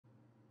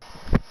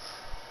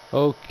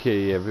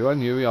Okay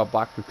everyone, here we are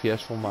back with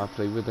PS4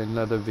 Play with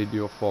another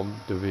video from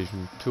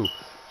Division 2.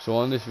 So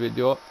on this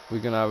video we're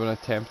going to have an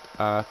attempt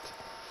at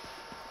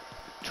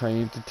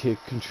trying to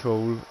take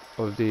control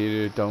of the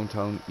area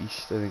downtown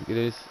east, I think it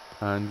is,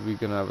 and we're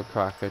going to have a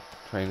crack at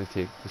trying to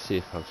take the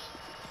safe house.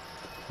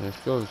 Let's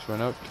go, let's run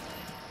out.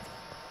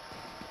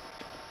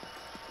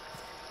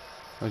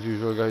 As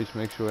usual guys,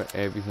 make sure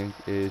everything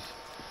is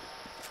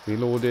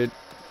reloaded,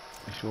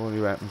 make sure all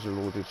your weapons are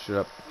loaded straight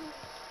up.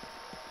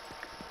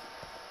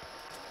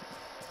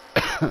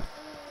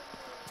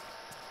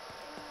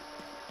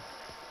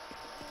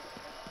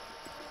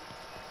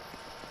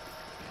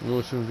 We'll go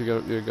as soon as we get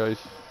up there guys.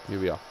 Here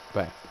we are,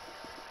 bang.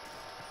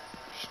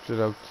 Straight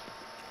out.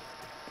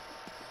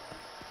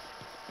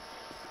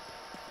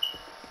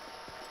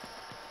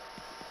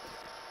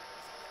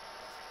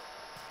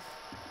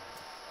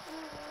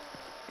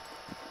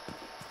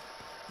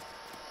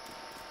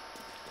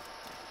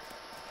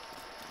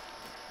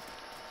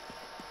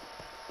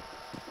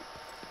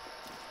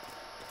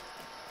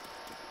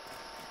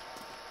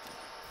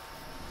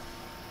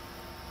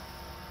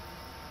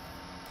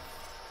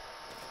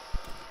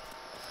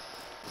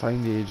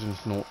 Find the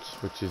agent's notes,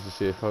 which is the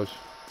safe house.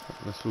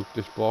 Let's loot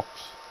this box.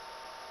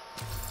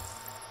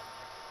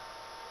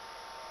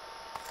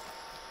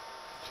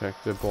 Check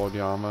the body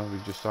armor we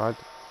just had.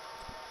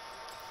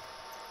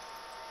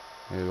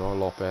 There you go, a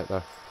lot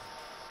better.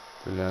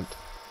 Brilliant.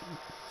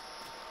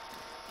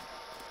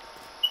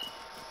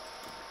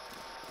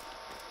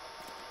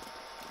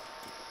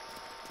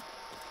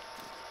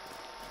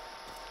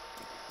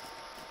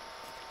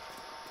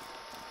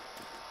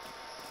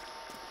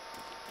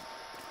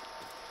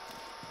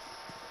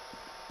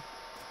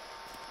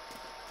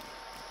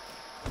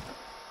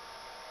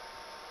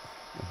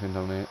 Nothing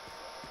down there.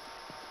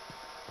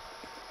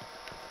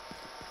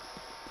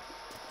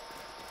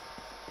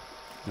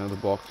 Another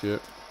box here.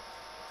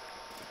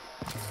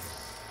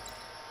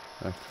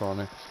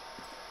 Electronics.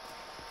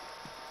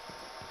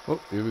 Oh,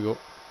 here we go.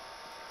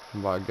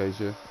 Some bad guys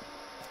here.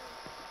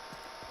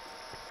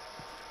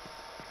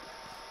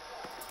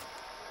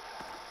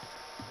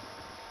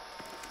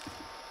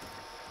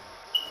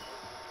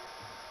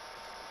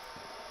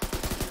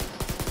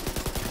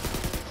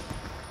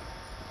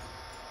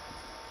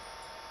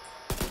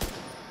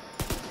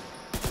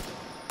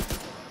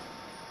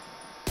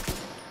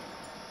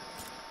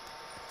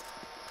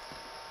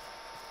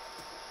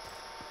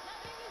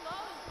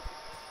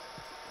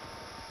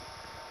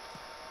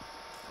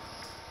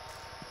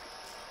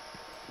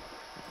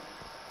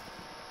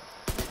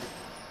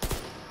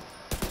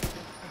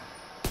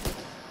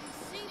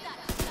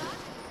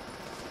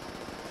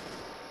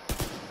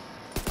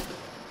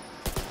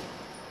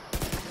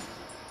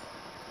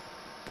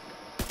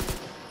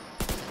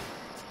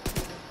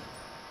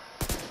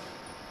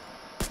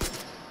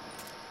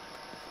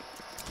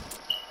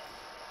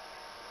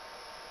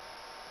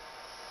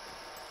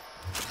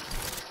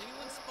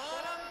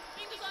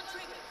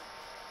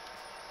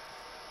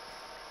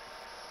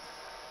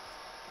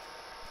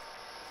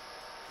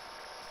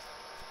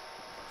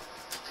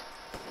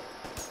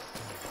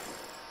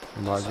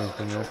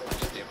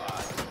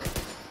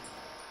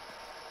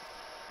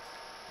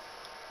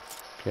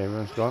 Okay,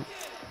 everyone's gone.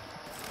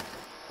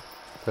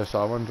 Press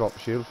R1, drop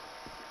shield.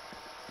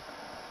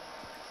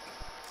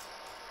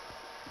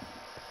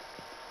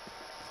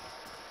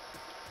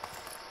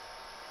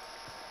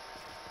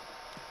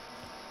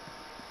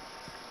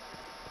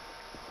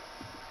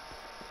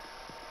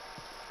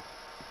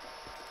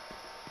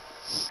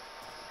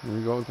 Here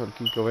we go, gotta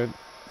keep going.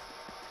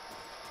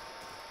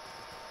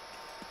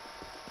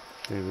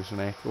 Okay, there's an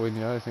echo in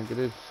here, I think it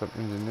is.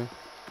 Something's in there.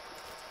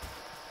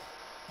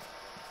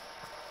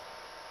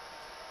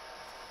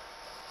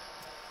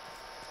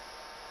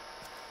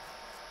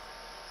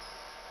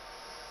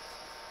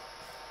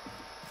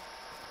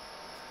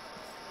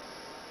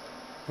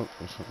 Oh,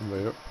 there's something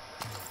there.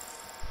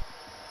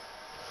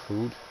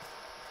 Food.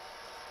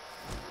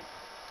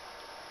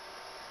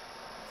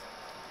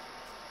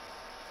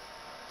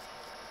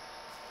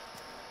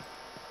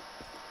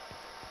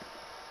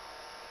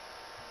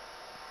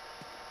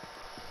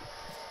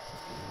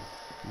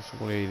 This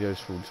whole area is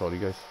food, sorry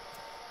guys.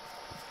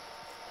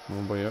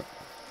 No by here.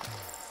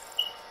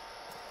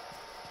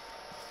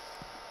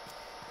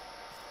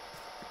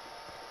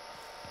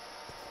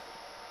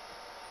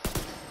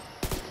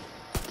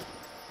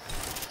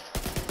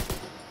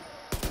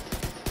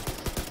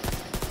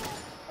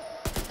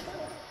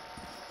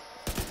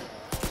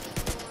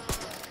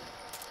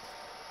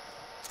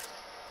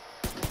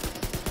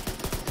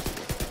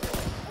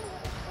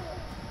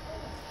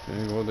 There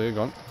you go, they're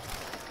gone.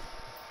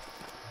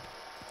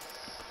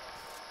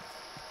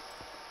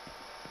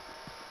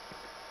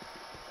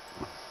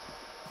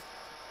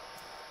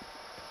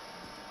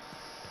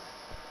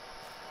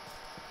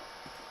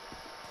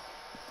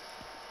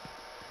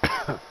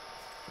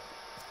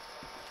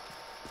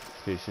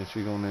 Okay, since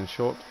we're going in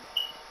short.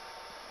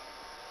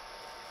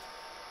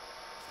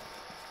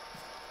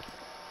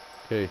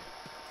 Okay.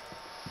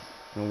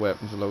 No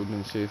weapons allowed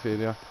in the safe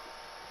area.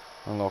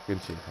 Unlocking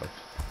safe house.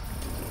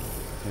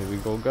 Here we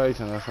go, guys,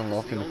 and that's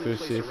unlocking the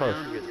first safe house.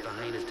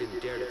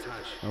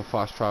 Now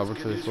fast travel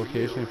to this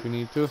location if we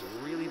need to.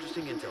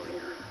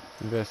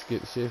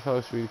 Investigate the safe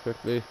house really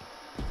quickly.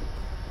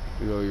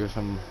 We go get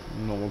some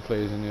normal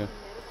players in here.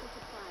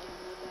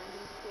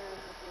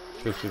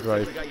 Switch it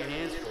right.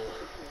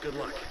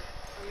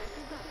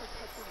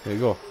 There you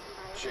go.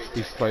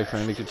 Speak by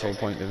friendly control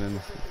point and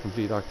then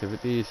complete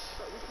activities.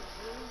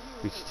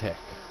 Reach tech.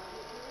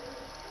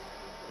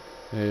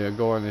 There you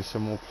go, and there's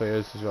some more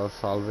players as well.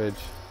 Salvage.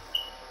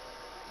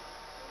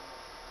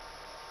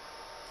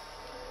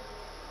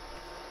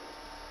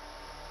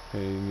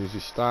 Okay, use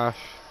your stash.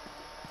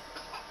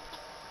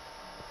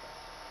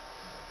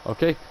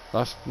 Okay,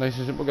 that's nice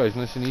and simple, guys.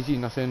 Nice and easy.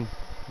 Nothing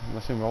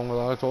wrong with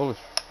that at all. It's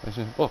nice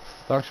and simple.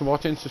 Thanks for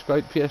watching.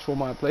 Subscribe to PS4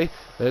 Mario Play.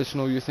 Let us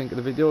know what you think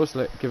of the videos.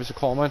 Give us a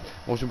comment.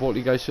 Most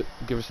importantly, guys,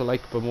 give us a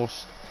like, but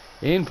most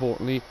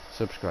importantly,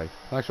 subscribe.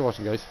 Thanks for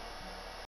watching, guys.